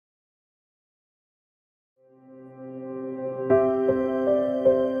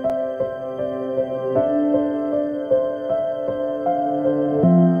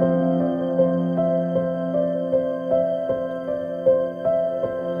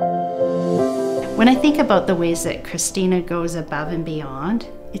When I think about the ways that Kristina goes above and beyond,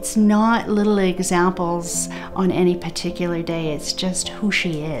 it's not little examples on any particular day, it's just who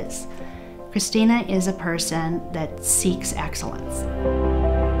she is. Kristina is a person that seeks excellence.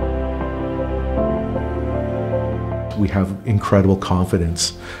 We have incredible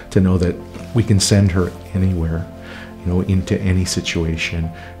confidence to know that we can send her anywhere, into any situation,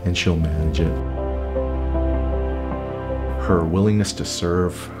 and she'll manage it. Her willingness to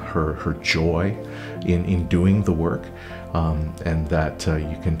serve, her joy in doing the work, and that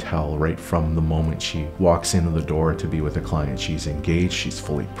you can tell right from the moment she walks into the door to be with a client. She's engaged, she's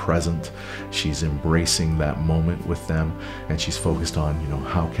fully present, she's embracing that moment with them, and she's focused on,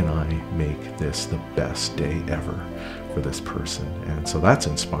 how can I make this the best day ever for this person? And so that's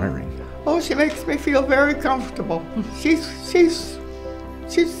inspiring. Oh, she makes me feel very comfortable. She's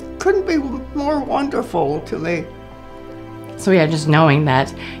couldn't be more wonderful to me. So yeah, just knowing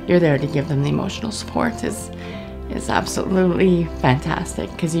that you're there to give them the emotional support is absolutely fantastic,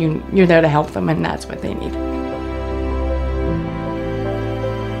 because you're there to help them, and that's what they need.